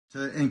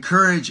To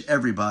encourage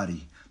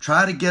everybody.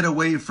 Try to get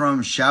away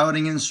from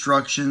shouting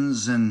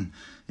instructions and,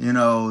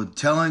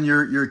 telling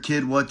your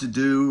kid what to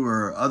do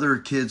or other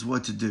kids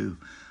what to do.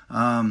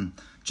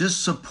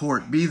 Just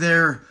support. Be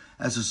there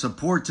as a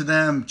support to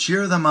them.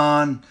 Cheer them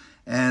on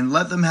and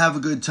let them have a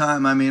good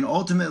time. I mean,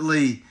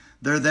 ultimately,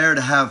 they're there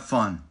to have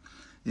fun.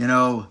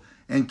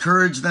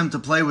 Encourage them to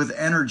play with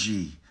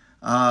energy,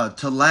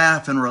 to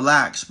laugh and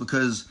relax,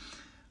 because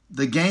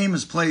the game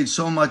is played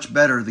so much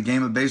better, the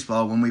game of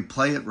baseball, when we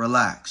play it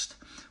relaxed.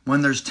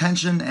 When there's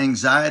tension,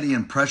 anxiety,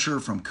 and pressure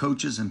from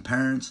coaches and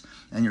parents,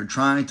 and you're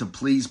trying to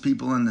please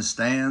people in the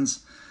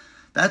stands,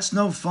 that's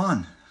no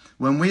fun.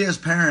 When we as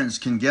parents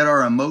can get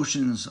our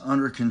emotions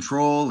under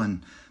control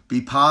and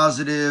be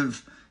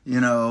positive,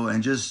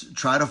 and just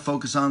try to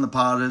focus on the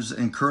positives,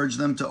 encourage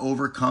them to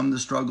overcome the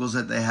struggles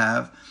that they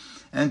have,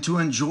 and to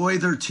enjoy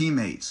their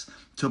teammates,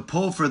 to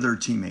pull for their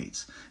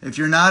teammates. If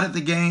you're not at the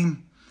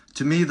game,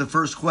 to me, the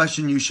first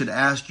question you should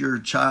ask your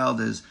child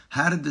is,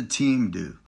 how did the team do?